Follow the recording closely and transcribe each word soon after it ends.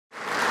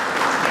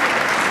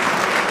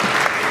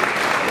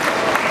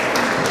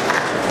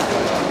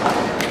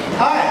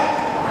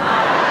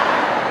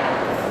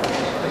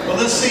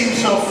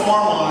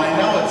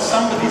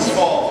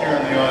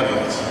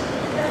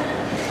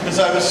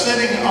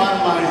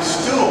my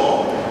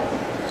stool,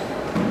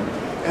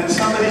 and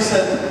somebody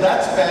said,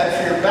 that's bad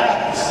for your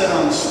back to sit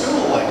on a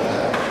stool like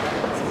that.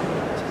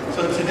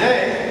 So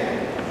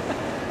today,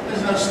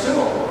 there's no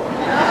stool.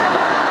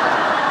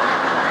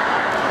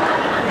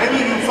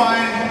 Maybe we can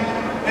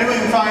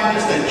find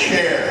just a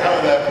chair. How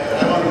would that be?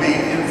 I want to be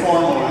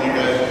informal with you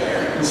guys.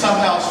 And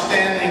somehow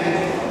standing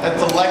at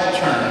the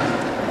lectern.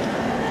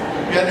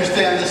 You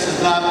understand this is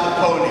not the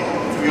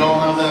podium. Do we all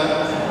know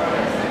that?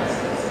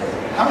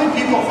 How many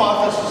people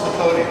thought this was the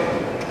podium?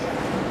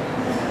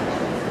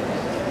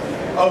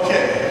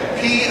 Okay,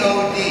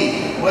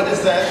 P-O-D. What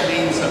does that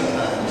mean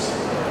sometimes?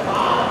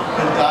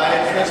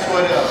 Podiatrist,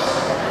 what else?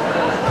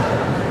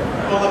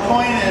 Well, the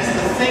point is,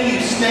 the thing you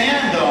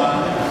stand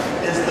on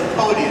is the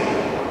podium,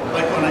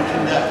 like when I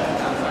conduct.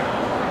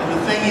 And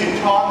the thing you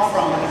talk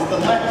from is the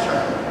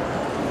lectern.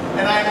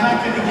 And I'm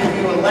not going to give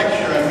you a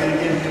lecture, I'm going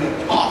to give you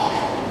a talk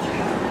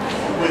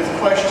with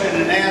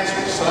question and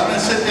answers. So I'm going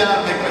to sit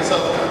down and make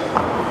myself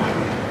comfortable.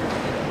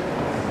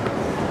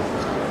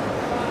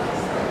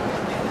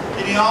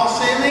 Can you all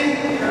see me?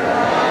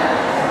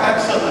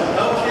 Excellent,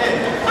 okay.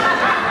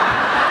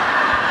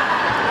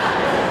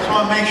 Just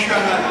want to make sure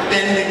I'm not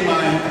bending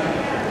my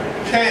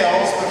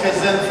tails, because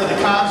then for the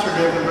concert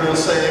everybody will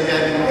say I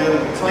got to go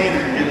to the cleaner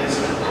and get his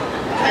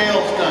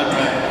tails done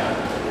right.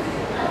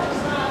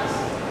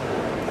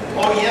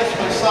 Oh yes,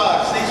 my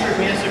socks. These are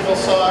musical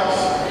socks.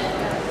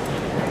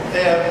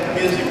 They have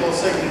musical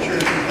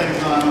signatures and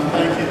things on them.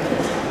 Thank you.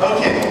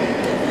 Okay.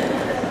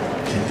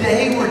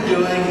 Today we're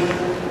doing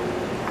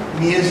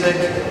music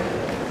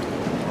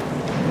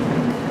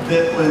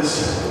that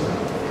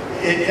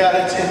it got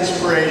its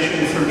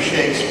inspiration from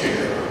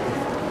Shakespeare.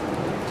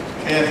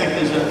 Okay, I think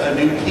there's a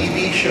new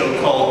TV show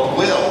called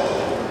Will.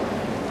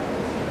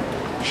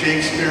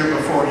 Shakespeare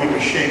before he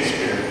was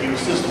Shakespeare. He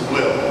was just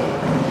Will.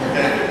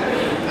 Okay?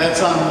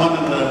 That's on one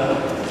of the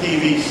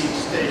TV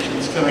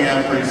stations coming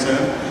out pretty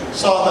soon.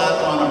 Saw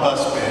that on a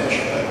bus bench,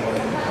 by the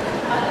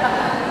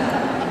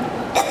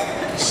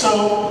way. So,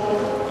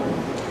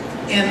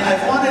 and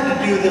I've wanted to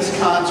do this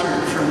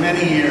concert for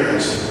many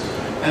years,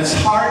 and it's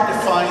hard to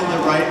find the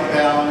right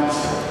balance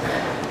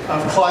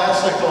of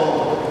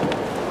classical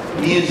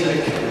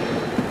music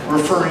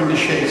referring to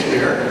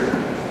Shakespeare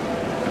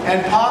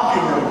and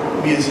popular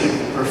music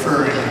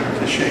referring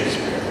to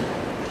Shakespeare.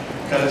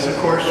 Because of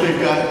course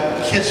we've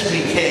got Kiss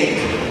Me Kate.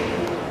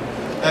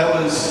 That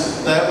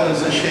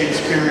was a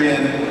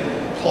Shakespearean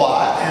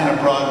plot and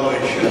a Broadway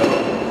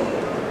show.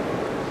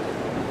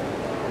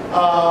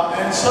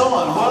 And so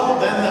on. Well,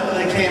 then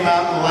they came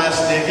out in the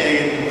last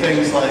decade, and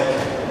things like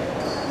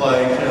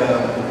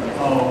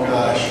oh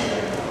gosh,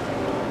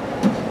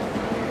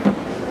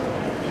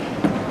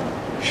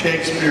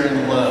 Shakespeare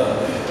in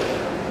Love.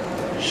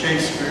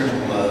 Shakespeare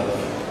in Love.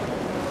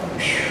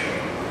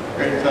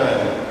 Great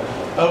title.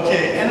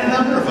 Okay, and a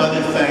number of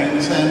other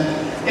things, and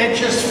it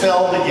just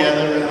fell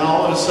together, and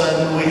all of a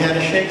sudden we had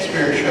a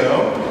Shakespeare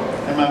show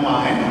in my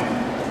mind.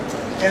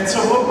 And so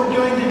what we're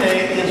doing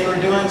today is we're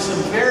doing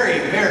some very,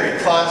 very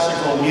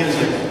classical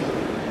music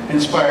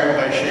inspired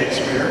by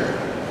Shakespeare.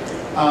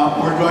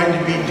 We're going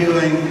to be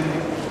doing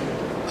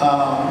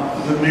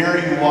The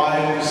Merry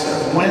Wives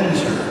of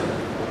Windsor.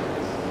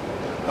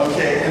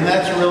 Okay, and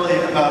that's really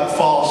about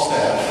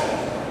Falstaff.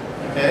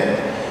 Okay,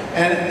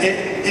 and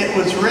it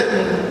was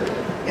written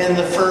in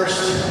the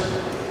first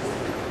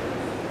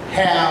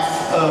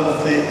half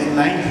of the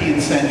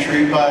 19th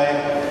century by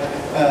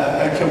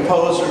a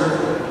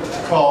composer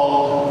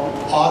called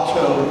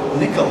Otto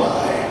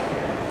Nicolai.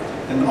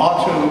 And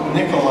Otto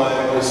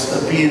Nicolai was a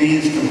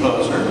Viennese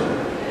composer.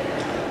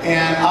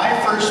 And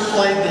I first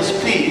played this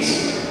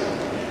piece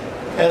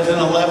as an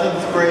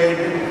 11th grade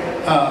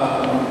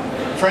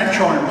French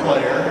horn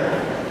player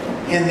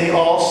in the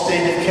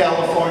All-State of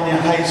California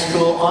High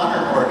School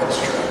Honor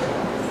Orchestra.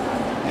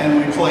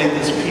 And we played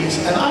this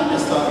piece, and I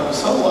just thought it was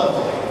so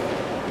lovely.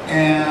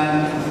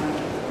 And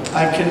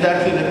I've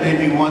conducted it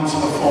maybe once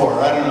before.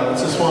 I don't know,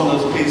 it's just one of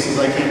those pieces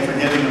I keep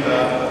forgetting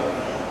about.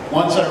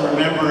 Once I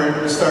remember it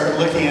and start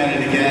looking at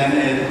it again,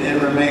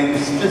 it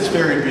remains, it's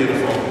very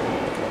beautiful.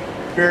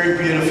 Very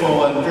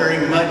beautiful, and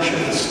very much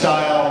in the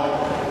style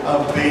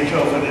of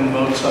Beethoven and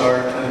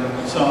Mozart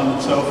and so on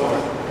and so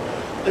forth.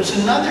 There's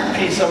another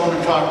piece I want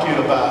to talk to you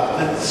about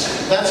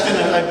that's going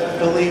to, I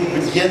believe,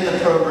 begin the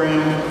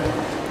program,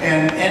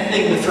 and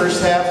ending the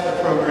first half of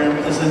the program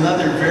is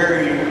another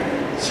very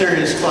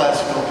serious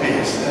classical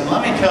piece. And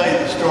let me tell you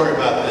the story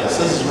about this.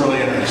 This is really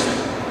interesting.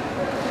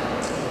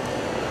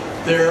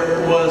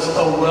 There was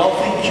a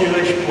wealthy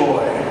Jewish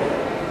boy.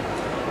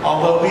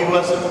 Although he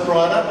wasn't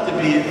brought up to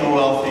be a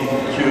wealthy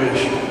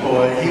Jewish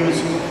boy, he was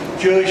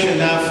Jewish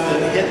enough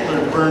that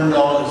Hitler burned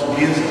all his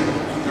music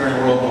during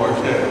World War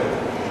II.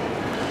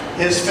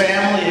 His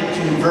family had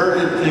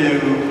converted to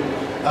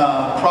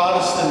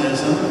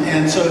Protestantism,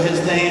 and so his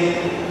name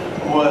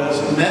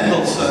was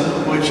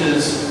Mendelssohn, which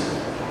is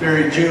a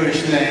very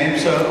Jewish name.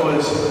 So it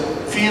was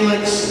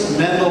Felix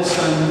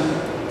Mendelssohn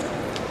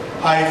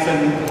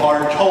hyphen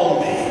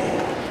Bartholdy.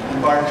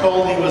 And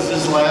Bartholdy was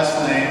his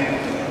last name,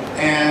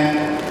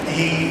 and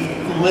he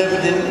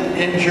lived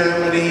in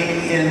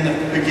Germany in the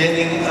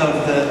beginning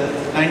of the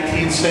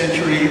 19th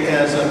century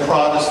as a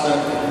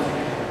Protestant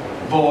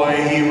boy.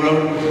 He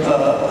wrote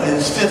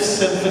his Fifth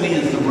Symphony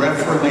is the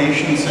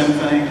Reformation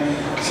Symphony.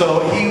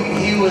 So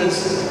he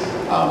was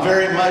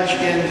very much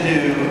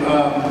into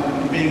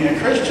being a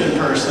Christian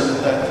person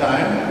at that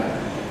time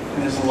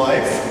in his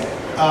life.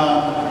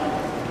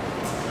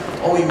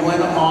 He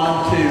went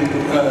on to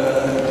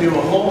do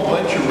a whole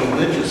bunch of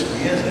religious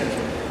music.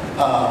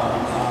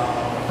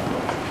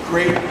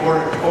 Great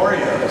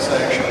oratorios,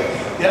 actually.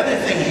 The other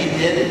thing he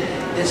did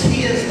is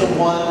he is the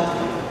one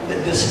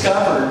that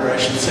discovered, or I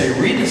should say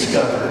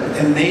rediscovered,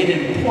 and made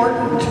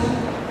important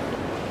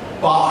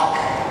Bach.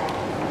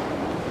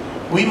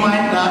 We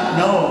might not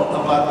know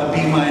about the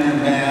B minor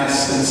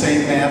Mass and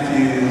St.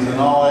 Matthew's and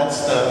all that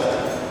stuff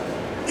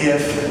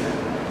if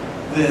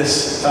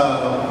this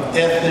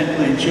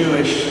ethnically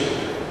Jewish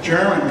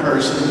German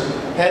person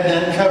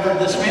hadn't uncovered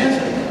this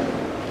music.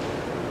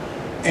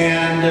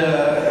 And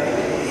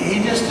he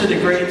just did a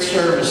great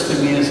service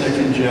to music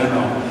in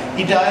general.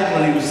 He died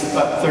when he was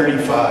about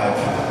 35.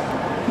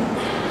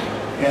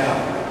 Yeah.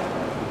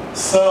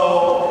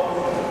 So,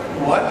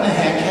 what in the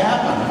heck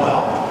happened?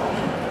 Well,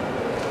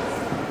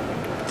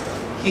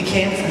 he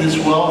came from this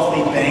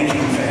wealthy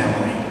banking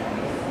family.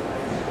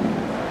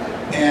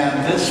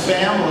 And this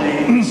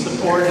family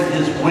supported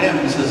his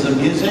whims as a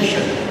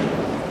musician.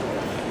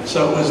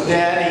 So it was,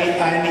 Daddy,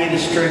 I need a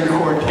string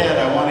quartet.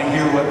 I want to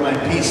hear what my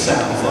piece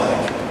sounds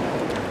like.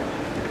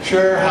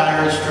 Sure,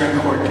 hire a string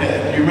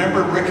quartet. You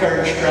remember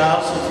Richard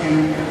Strauss a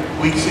few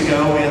weeks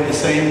ago? We had the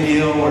same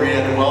deal where he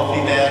had a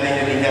wealthy daddy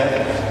and he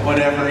had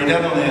whatever. He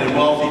not only had a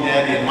wealthy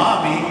daddy and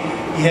mommy,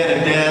 he had a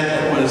dad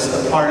that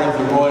was a part of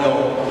the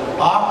Royal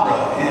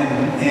Opera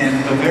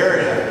in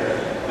Bavaria.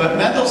 But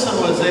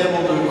Mendelssohn was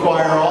able to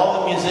acquire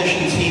all the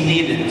musicians he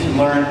needed to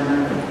learn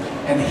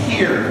and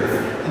hear.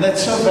 And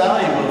that's so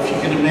valuable if you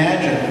can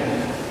imagine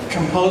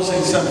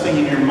composing something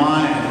in your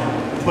mind,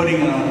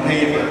 putting it on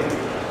paper.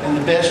 And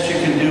the best you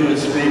can do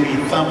is maybe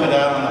thump it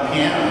out on a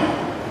piano.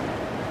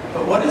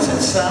 But what does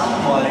it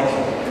sound like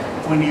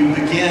when you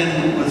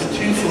begin with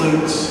 2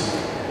 flutes,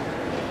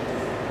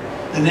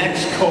 the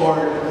next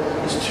chord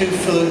is 2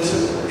 flutes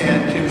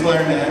and 2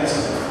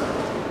 clarinets,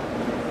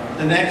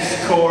 the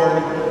next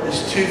chord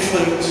is 2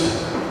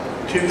 flutes,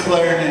 2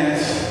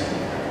 clarinets,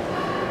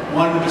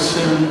 1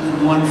 bassoon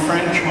and 1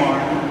 French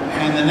horn,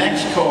 and the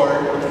next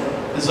chord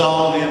is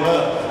all of the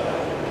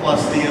above,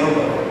 plus the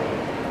oboe.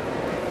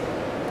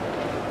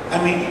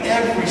 I mean,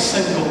 every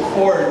single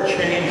chord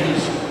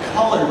changes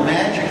color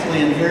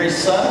magically and very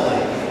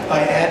subtly by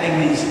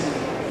adding these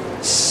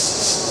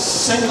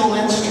single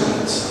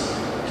instruments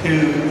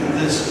to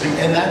this,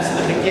 and that's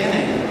the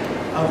beginning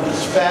of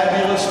this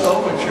fabulous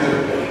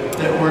overture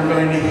that we're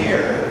going to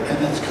hear,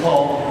 and it's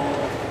called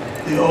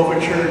the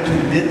Overture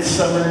to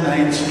Midsummer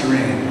Night's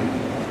Dream.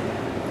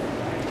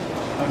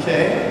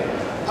 Okay?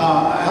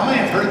 How many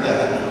have heard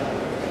that?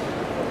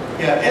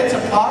 Yeah, it's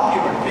a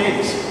popular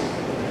piece.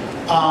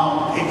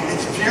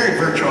 It's very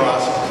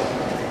virtuosic.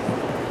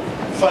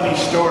 Funny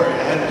story,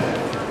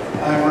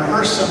 I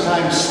rehearse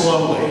sometimes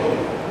slowly,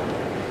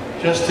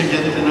 just to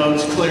get the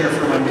notes clear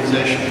for my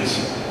musicians.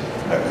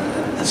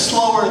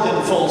 Slower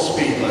than full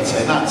speed, let's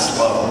say, not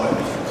slow, but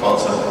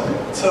close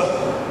up.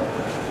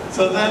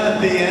 So then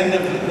at the end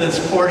of this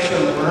portion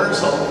of the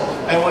rehearsal,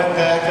 I went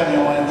back and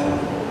I went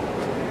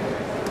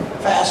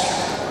faster.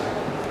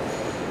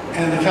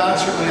 And the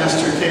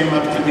concertmaster came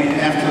up to me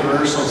after the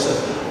rehearsal and said,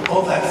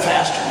 "Oh, that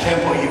faster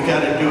tempo, you've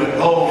got to do it.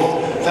 Oh,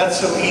 that's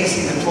so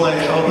easy to play.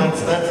 Oh,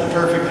 that's the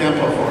perfect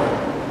tempo for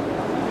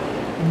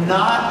it."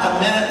 Not a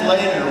minute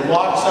later,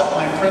 walks up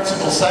my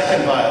principal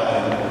second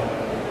violin.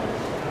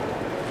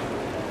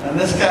 And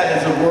this guy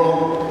is a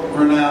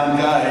world-renowned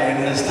guy in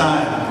his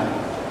time.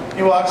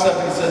 He walks up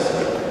and says,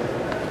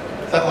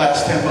 "That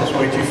last tempo is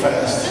way too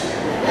fast.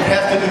 You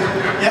have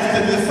to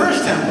do the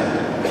first tempo."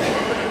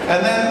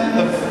 And then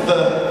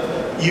the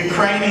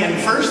Ukrainian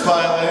first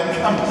violin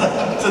comes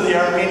up to the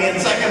Armenian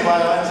second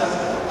violin and says,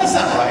 "That's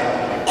not right.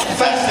 The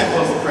fast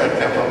tempo is the correct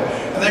tempo."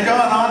 And they're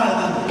going on and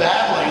then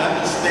battling. I'm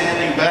just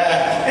standing back.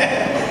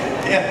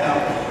 You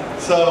know.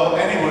 So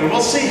anyway,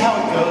 we'll see how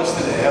it goes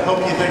today. I hope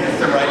you think it's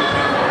the right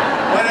tempo.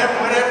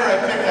 Whatever I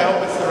pick, I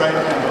hope it's the right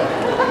tempo.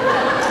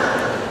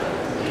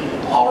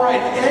 All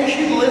right, as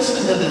you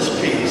listen to this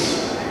piece,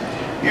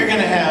 you're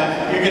gonna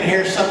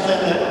hear something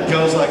that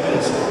goes like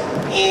this.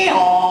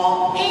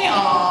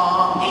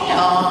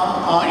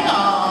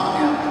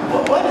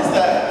 What is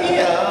that?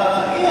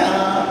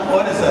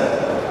 What is that?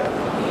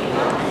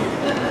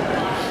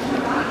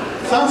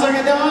 Sounds like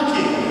a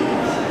donkey.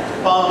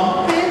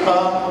 Bum, beep,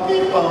 bum,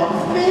 beep,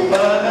 bum, beep,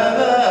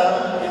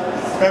 ba-da-da.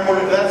 Remember,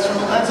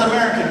 that's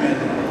American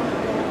music.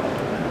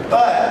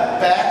 But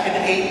back in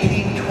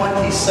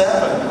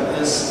 1827,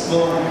 this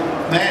little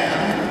man,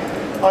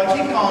 I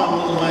keep calling him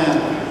little man,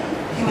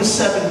 he was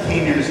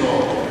 17 years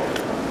old.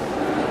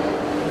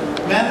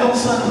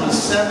 Mendelssohn was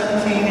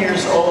 17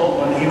 years old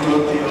when he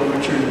wrote the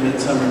Overture to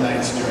Midsummer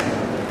Night's Dream.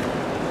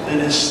 It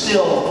is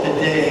still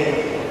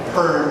today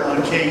heard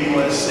on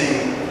KUSC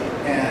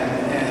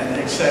and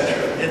etc.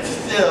 It's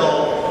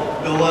still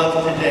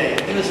beloved today.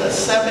 He was a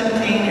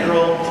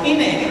 17-year-old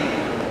teenager,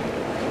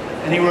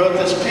 and he wrote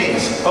this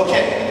piece.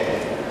 Okay.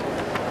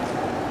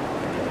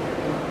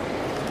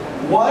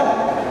 What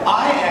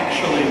I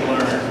actually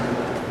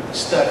learned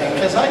studying,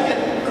 because I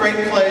get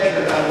great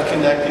pleasure out of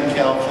conducting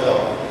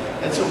Cal-Phil.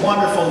 It's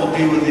wonderful to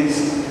be with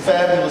these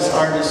fabulous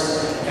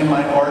artists in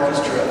my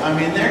orchestra. I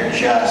mean, they're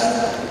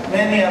just,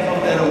 many of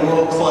them at a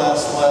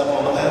world-class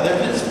level.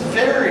 They're just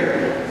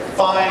very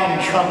fine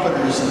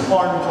trumpeters and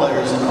horn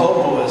players and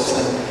oboists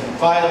and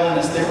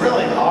violinists. They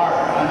really are.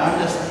 I'm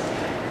just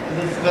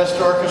the best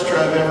orchestra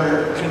I've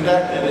ever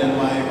conducted in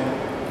my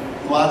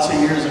lots of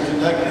years of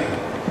conducting.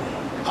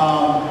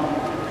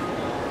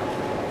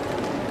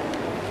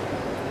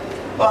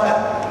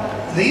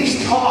 But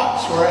these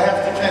talks where I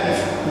have to kind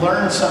of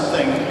learn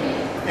something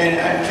and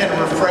I kind of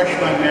refresh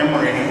my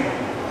memory.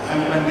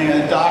 I mean,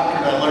 a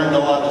doctor, I learned a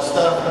lot of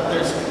stuff, but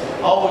there's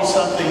always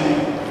something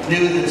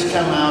new that's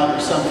come out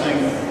or something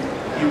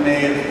you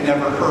may have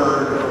never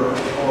heard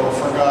or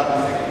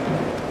forgotten.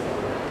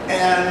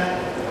 And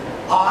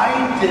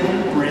I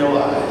didn't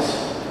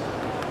realize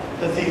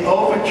that the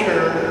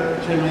overture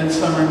to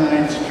Midsummer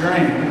Night's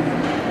Dream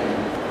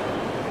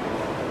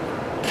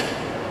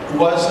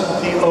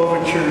wasn't the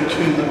overture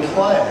to the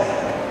play.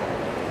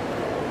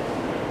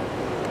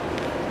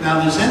 Now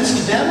there's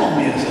incidental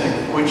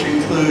music, which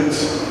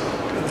includes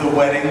the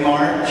Wedding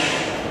March,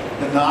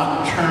 the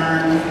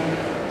Nocturne,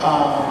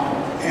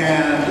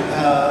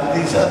 and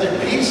these other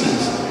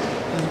pieces.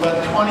 There's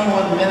about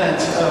 21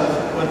 minutes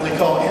of what they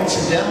call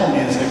incidental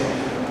music,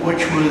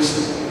 which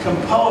was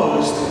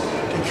composed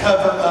to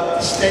cover up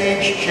the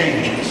stage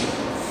changes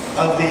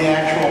of the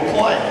actual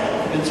play,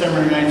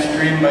 Midsummer Night's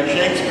Dream by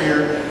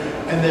Shakespeare.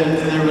 And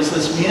then there was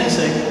this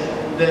music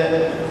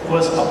that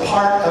was a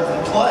part of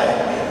the play.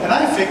 And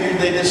I figured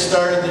they just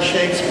started the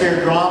Shakespeare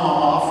drama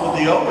off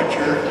with the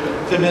overture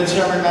to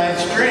Midsummer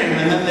Night's Dream,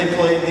 and then they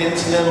played the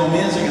incidental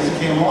music as it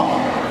came along.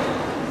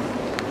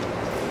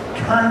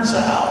 Turns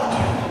out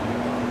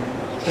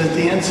that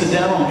the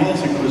incidental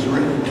music was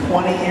written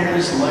 20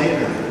 years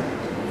later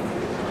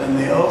than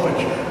the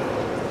overture.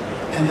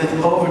 And that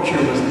the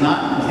overture was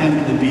not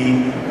intended to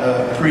be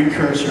a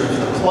precursor of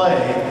the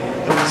play.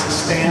 It was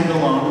a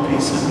standalone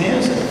piece of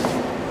music.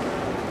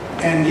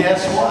 And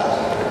guess what?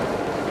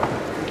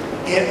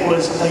 It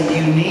was a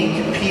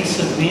unique piece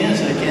of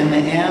music in the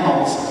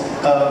annals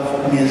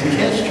of music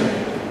history.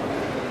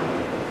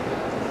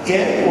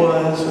 It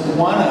was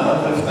one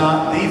of, if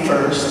not the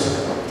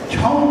first,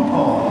 tone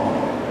poem.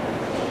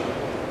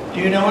 Do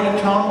you know what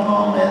a tone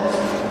poem is?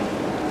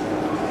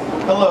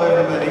 Hello,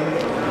 everybody.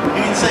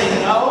 You can say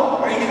no,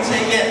 or you can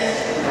say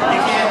yes.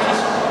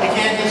 You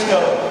can't just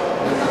go.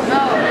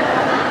 No.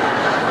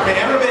 Okay,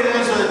 everybody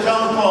knows what a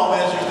tone poem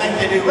is. You think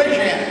they do? Raise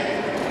your hand.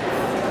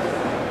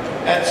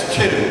 That's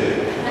two.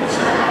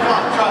 Come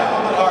on, try it a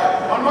little bit harder.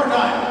 One more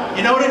time.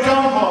 You know what a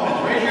tone poem is?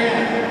 Raise your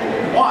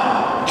hand.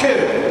 1,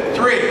 2,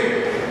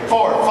 3,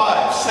 4,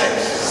 5,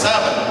 6,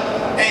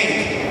 7,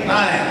 8,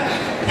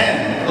 9,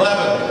 10,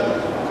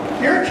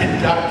 11. You're a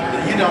conductor.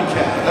 You don't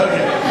count.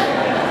 Okay.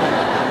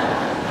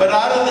 But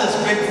out of this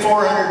big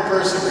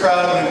 400-person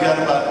crowd, we've got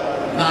about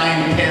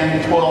 9,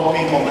 10, 12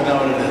 people that know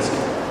what it is.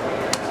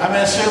 I'm going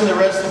to assume the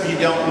rest of you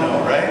don't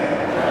know, right?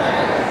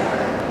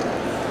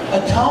 A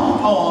tone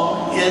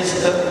poem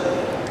is,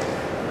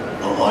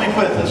 let me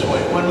put it this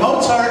way. When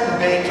Mozart and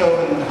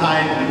Beethoven and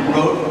Haydn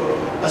wrote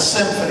a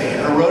symphony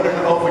or wrote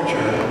an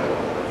overture,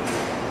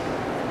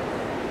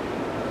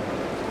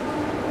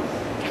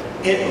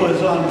 it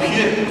was on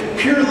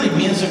purely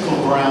musical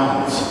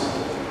grounds.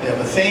 They have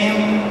a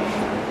theme,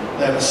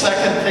 they have a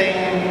second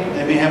theme,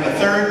 they may have a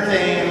third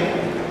theme,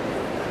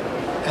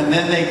 and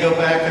then they go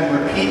back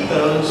and repeat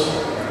those.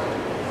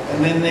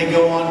 And then they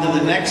go on to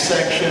the next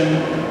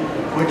section,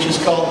 which is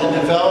called the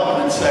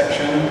development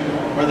section,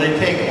 where they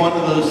take one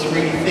of those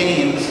three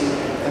themes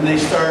and they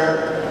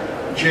start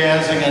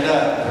jazzing it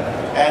up,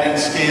 adding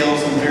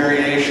scales and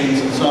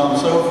variations and so on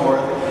and so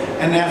forth.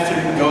 And after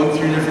going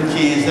through different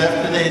keys,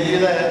 after they do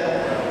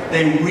that,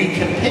 they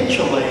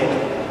recapitulate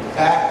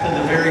back to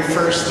the very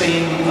first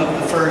theme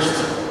of the first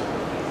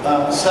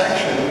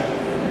section.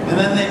 And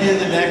then they do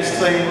the next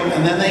thing,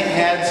 and then they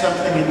add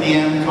something at the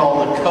end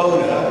called a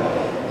coda.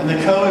 And the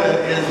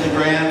coda is the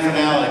grand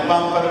finale.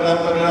 Bum, ba, da,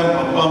 bum,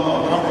 bum,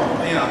 bum,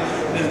 bum, you know,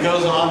 and it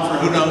goes on for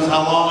who knows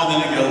how long,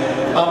 and then it goes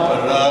bum, ba,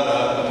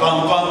 da,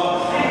 bum, bum,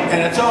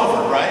 and it's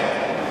over, right?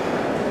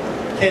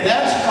 Okay,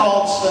 that's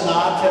called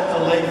sonata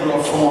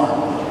allegro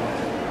form.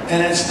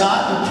 And it's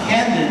not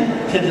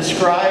intended to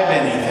describe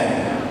anything.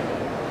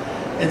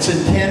 It's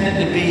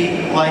intended to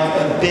be like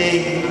a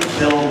big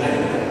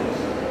building.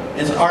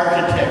 It's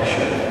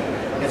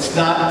architecture. It's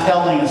not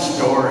telling a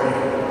story.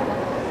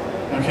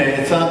 Okay,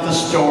 it's not the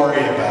story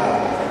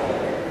about it.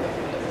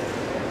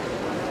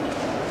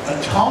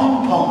 A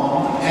tone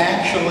poem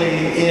actually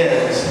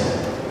is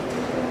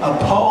a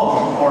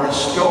poem or a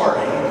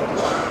story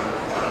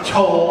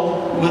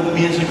told with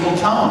musical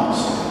tones.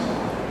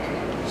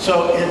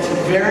 So it's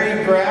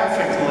very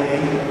graphically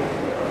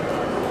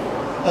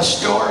a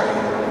story.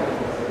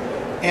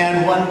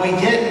 And when we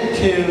get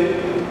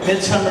to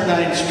Midsummer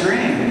Night's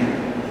Dream,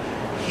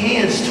 he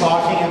is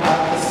talking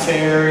about the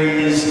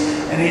fairies,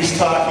 and he's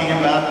talking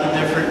about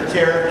the different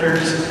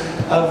characters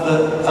of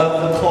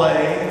the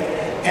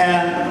play.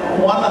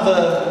 And one of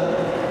the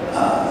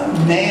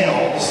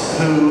males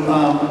who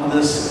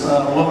this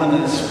woman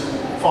has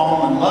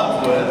fallen in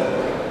love with,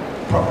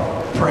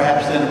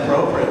 perhaps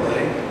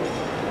inappropriately,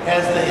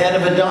 has the head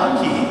of a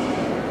donkey.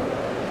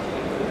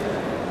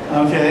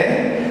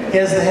 Okay? He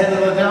has the head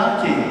of a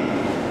donkey.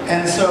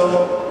 And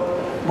so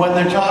when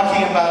they're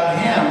talking about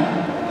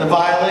him, the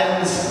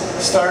violins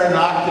start an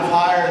octave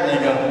higher and they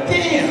go,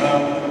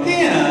 damn,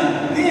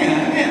 damn,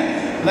 damn,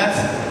 damn. And that's,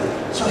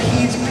 so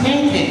he's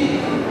painting,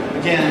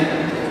 again,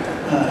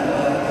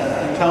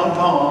 a tone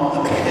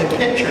poem, a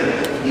picture.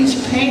 He's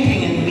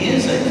painting in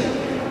music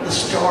the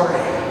story.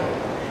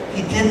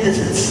 He did this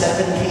at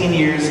 17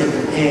 years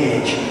of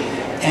age,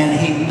 and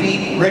he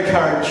beat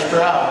Richard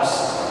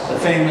Strauss, the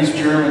famous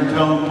German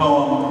tone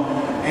poem,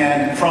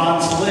 and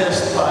Franz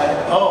Liszt by,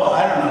 oh,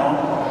 I don't know,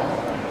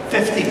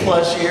 50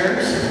 plus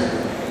years?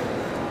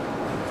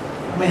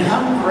 I mean,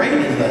 how great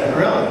is that,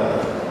 really?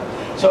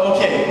 So,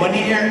 okay, when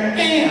you hear,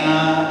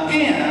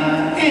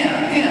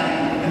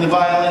 and the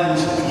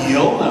violins,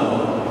 you'll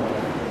know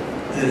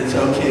that it's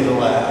okay to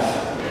laugh.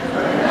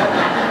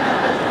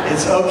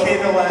 It's okay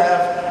to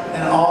laugh,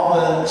 and all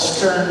the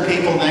stern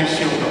people next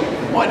to you will go,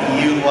 what are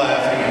you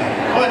laughing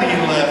at? What are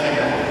you laughing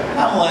at?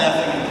 I'm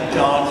laughing at the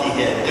donkey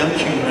head, don't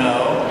you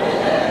know?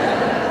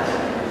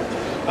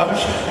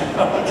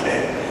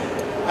 Okay.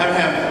 I'm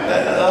having,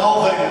 the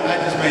whole thing, I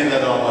just made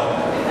that all up.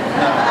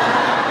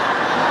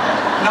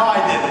 No, I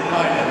didn't. No, I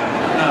didn't.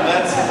 No,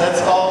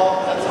 that's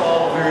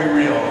all very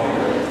real.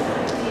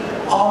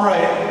 All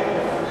right.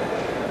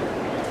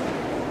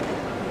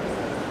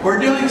 We're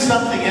doing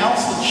something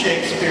else that's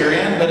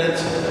Shakespearean, but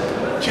it's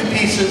two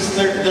pieces.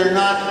 They're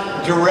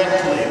not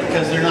directly,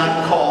 because they're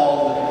not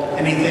called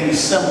anything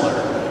similar.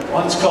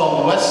 One's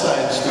called West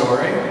Side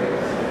Story,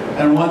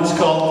 and one's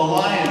called The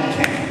Lion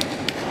King.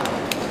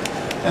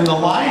 And The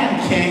Lion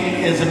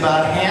King is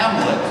about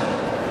Hamlet.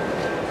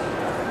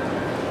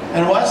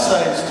 And West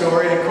Side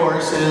Story, of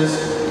course, is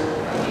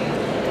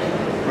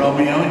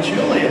Romeo and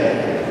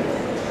Juliet.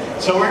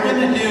 So we're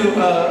going to do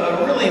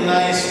a really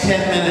nice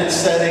 10-minute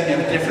setting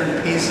of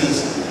different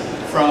pieces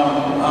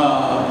from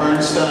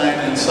Bernstein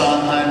and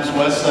Sondheim's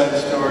West Side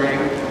Story.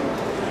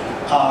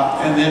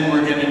 And then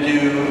we're going to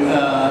do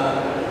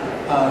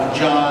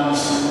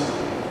John's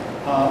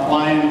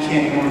Lion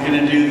King. We're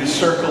going to do The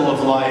Circle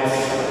of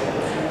Life.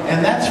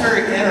 And that's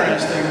very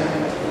interesting.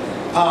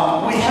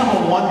 We have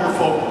a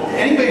wonderful,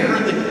 anybody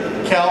heard the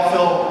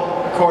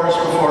Calphil chorus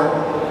before?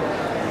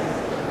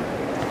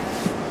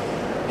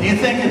 Do you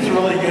think it's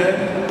really good?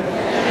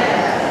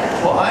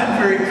 Well,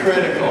 I'm very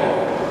critical,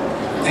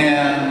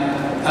 and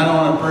I don't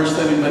want to burst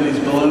anybody's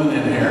balloon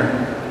in here,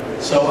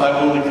 so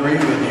I will agree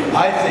with you.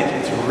 I think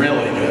it's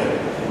really good.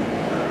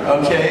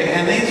 Okay,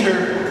 and these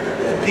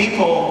are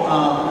people,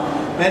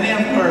 many of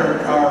them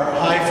are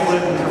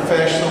highfalutin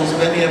professionals,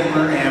 many of them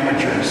are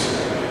amateurs.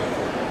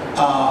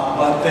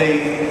 But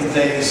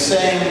they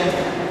sing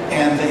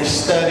and they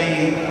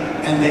study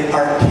and they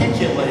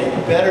articulate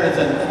better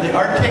than, the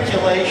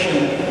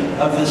articulation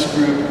of this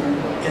group,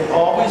 it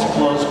always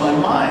blows my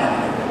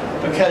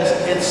mind, because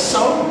it's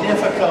so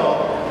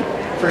difficult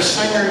for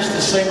singers to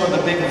sing with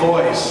a big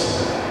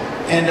voice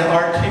and to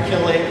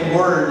articulate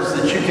words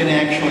that you can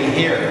actually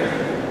hear.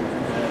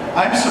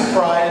 I'm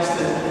surprised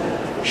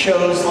that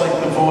shows like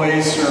The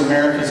Voice or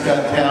America's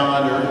Got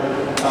Talent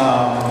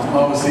or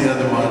what was the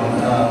other one?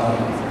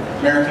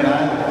 American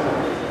Idol.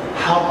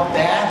 How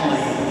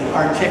badly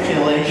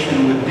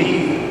articulation would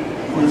be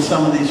with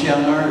some of these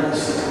young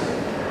artists.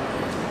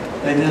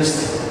 They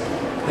just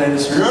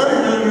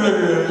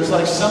it's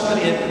like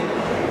somebody had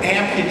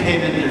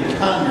amputated their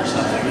tongue or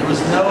something. There was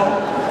no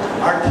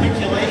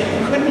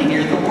articulation. You couldn't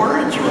hear the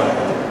words right.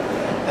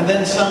 And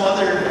then some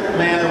other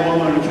man or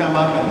woman would come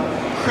up and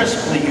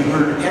crisply you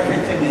heard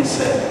everything they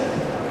said.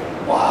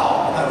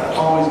 Wow, that would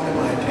always get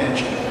my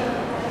attention.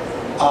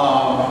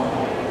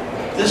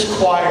 This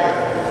choir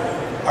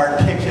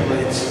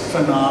articulates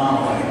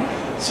phenomenally.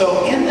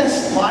 So in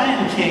this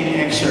Lion King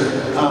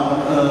excerpt,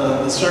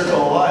 The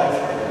Circle of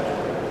Life,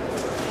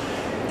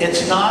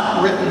 it's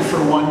not written for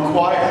one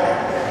choir.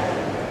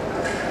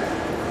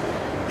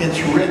 It's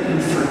written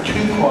for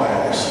two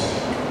choirs.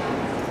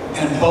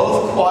 And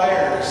both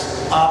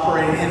choirs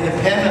operate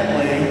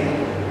independently,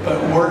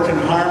 but work in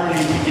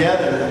harmony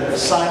together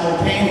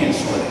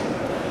simultaneously.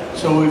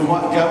 So we've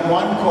got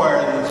one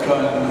choir that's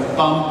going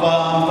bum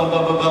bum bum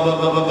bum bum bum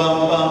bum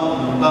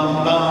bum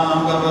bum bum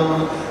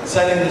bum,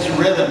 setting this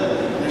rhythm.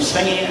 They're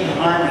singing it in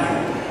harmony.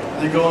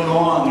 They're going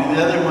along, and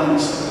the other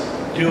one's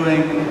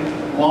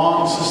doing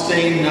long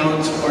sustained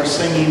notes or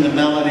singing the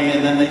melody,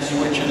 and then they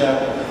switch it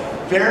up.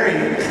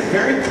 Very,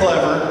 very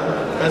clever.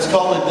 That's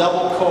called a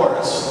double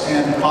chorus,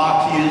 and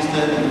Bach used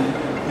it, and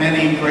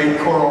many great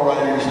choral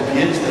writers have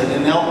used it,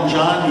 and Elton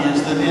John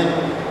used it in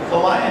The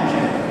Lion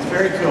King. It's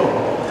very cool.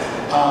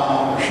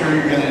 I'm sure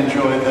you're going to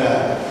enjoy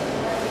that.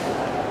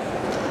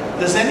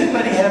 Does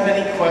anybody have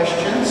any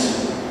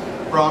questions?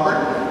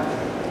 Robert?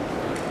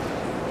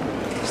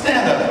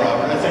 Stand up,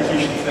 Robert. I think you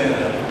should stand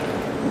up.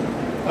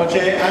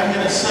 Okay, I'm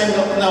going to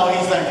signal. No,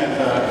 he's not going to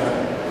talk.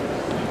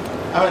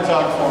 I'm going to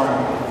talk for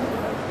him.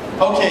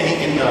 Okay, he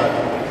can talk.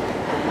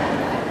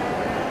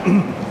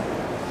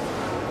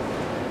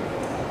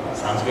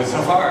 Sounds good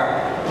so far.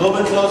 A little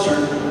bit closer.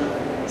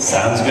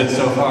 Sounds good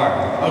so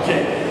far.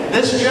 Okay,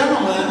 this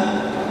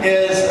gentleman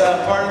is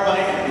part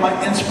of my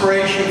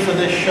inspiration for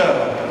this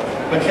show,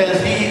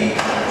 because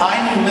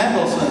I knew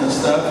Mendelssohn and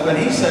stuff, but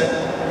he said,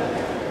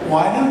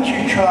 why don't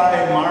you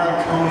try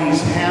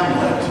Morricone's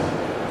Hamlet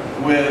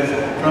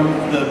from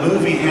the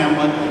movie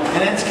Hamlet,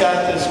 and it's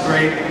got this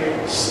great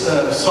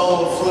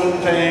solo flute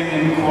thing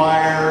and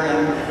choir,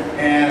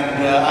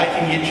 and I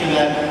can get you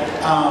that.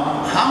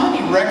 How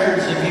many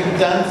records have you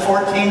done?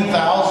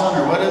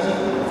 14,000 or what is it?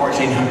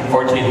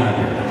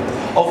 1,400.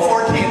 Oh,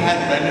 1,400,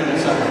 I knew it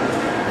was something.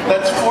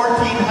 That's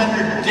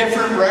 1,400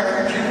 different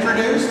records you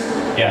produced?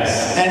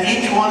 Yes. And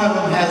each one of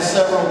them has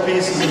several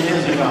pieces of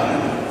music on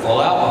it.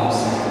 Full albums.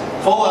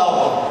 Full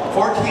album.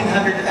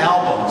 1,400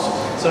 albums.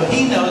 So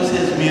he knows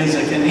his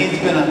music, and he's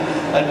been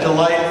a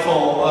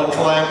delightful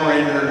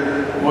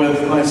collaborator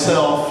with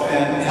myself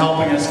and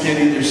helping us get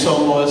either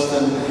soloist.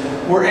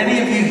 And were any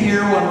of you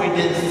here when we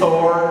did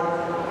Thor,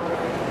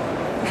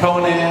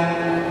 Conan?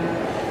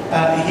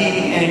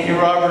 He and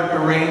Robert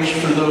arranged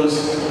for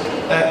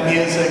that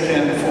music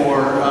and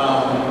for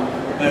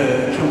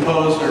the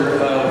composer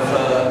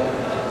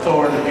of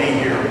Thor to be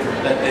here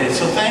that day.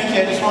 So thank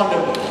you. I just wanted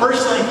to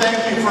personally thank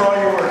you for all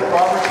your work.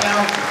 Robert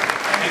Townsend.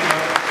 Thank you,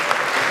 Robert.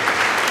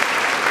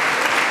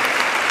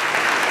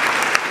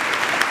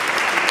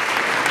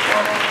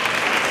 Well,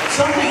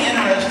 something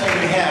interesting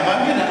we have.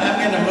 I'm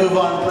gonna move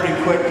on pretty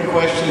quick to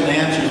question and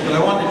answers, but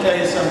I wanted to tell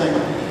you something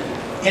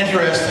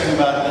interesting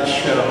about this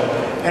show.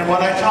 And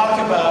when I talk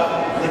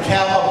about the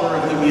caliber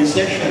of the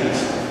musicians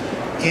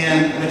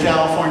in the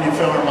California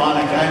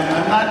Philharmonic,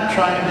 I'm not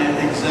trying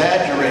to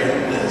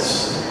exaggerate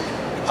this.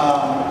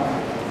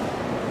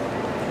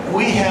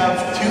 We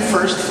have two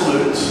first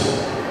flutes.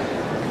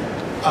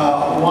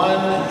 One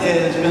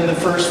has been the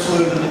first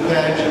flute of the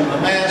pageant of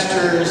the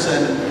Masters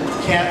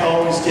and can't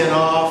always get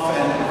off,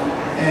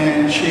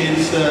 and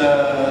she's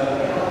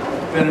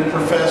been a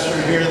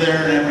professor here,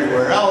 there, and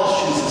everywhere else.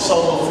 She's a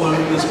solo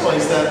flute, this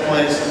place, that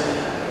place.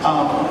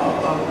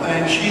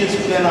 And she has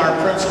been our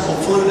principal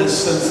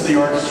flutist since the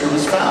orchestra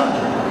was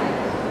founded.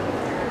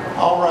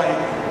 All right,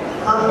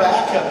 her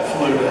backup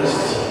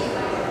flutist,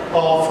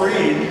 Paul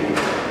Freed,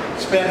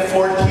 spent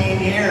 14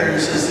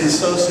 years as the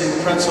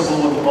associate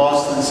principal with the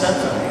Boston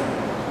Symphony.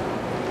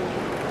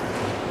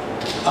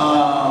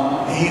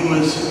 He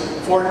was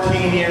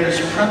 14 years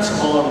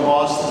principal of the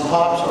Boston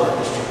Pops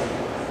Orchestra.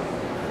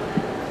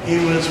 He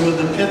was with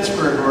the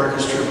Pittsburgh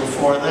Orchestra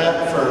before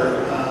that for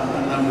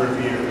a number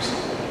of years.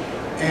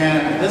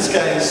 And this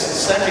guy is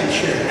second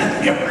chair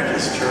in the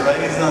orchestra, right?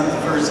 He's not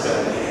the first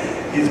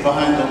guy. He's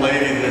behind the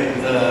lady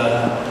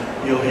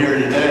that you'll hear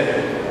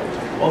today.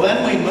 Well,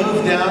 then we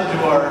moved down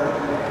to our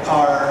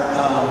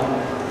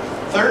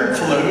third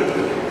flute,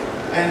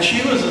 and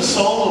she was a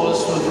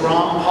soloist with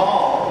Ron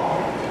Paul.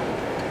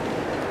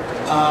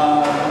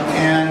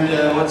 And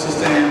what's his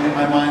name?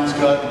 My mind's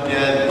got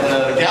dead.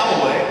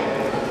 Galloway.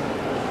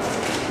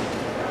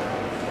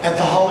 At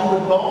the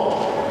Hollywood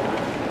Bowl.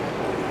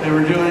 They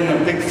were doing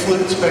a big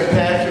flute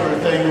spectacular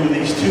thing with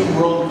these two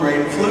world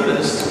great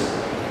flutists,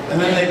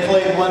 and then they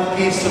played one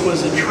piece that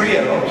was a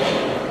trio,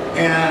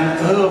 and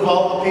who of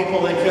all the people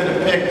they could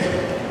have picked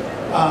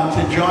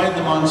to join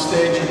them on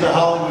stage at the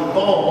Hollywood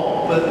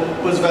Bowl but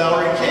was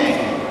Valerie King.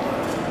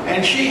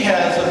 And she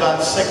has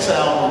about 6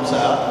 albums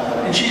out,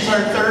 and she's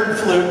our third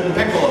flute and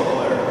piccolo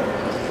player.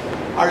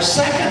 Our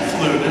second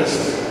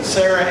flutist,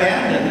 Sarah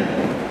Andon,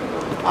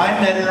 I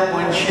met her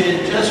when she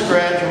had just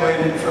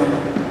graduated from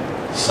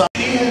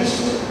She has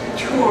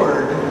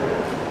toured,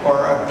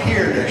 or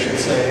appeared, I should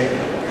say,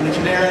 in the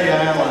Canary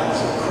Islands,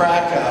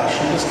 Krakow. She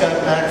just got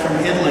back from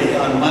Italy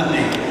on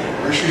Monday,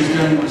 where she was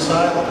doing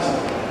recitals.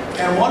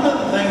 And one of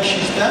the things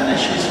she's done is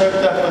she's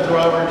hooked up with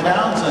Robert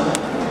Townsend,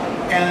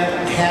 and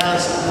it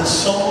has the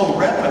solo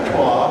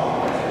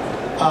repertoire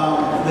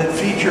that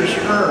features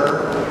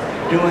her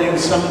doing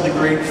some of the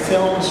great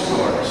film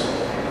scores.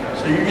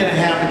 So you're going to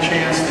have a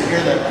chance to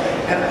hear that.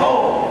 And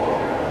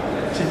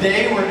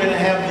today we're going to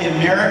have the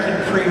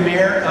American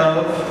premiere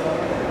of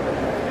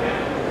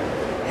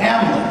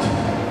Hamlet.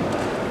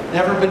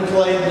 Never been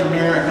played in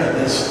America,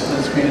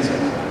 this music.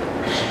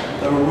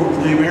 The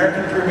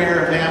American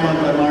premiere of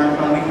Hamlet by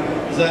Morricone.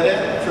 Is that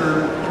it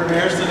for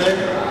premieres today?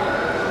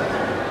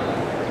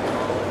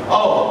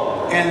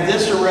 Oh, and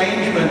this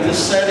arrangement, this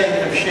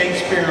setting of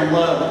Shakespeare in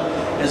Love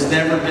has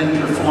never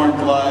been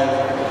performed live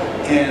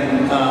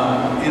in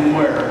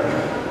where?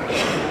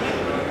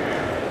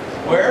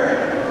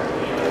 Where?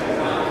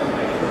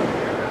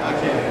 I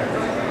can't hear.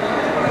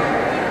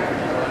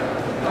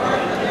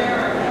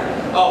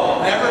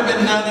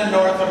 been done in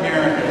North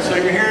America. So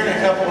you're hearing a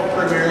couple of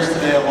premieres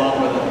today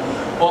along with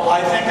it. Well,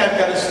 I think I've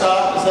got to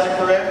stop. Is that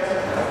correct?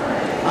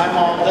 I'm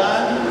all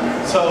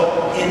done.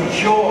 So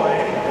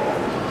enjoy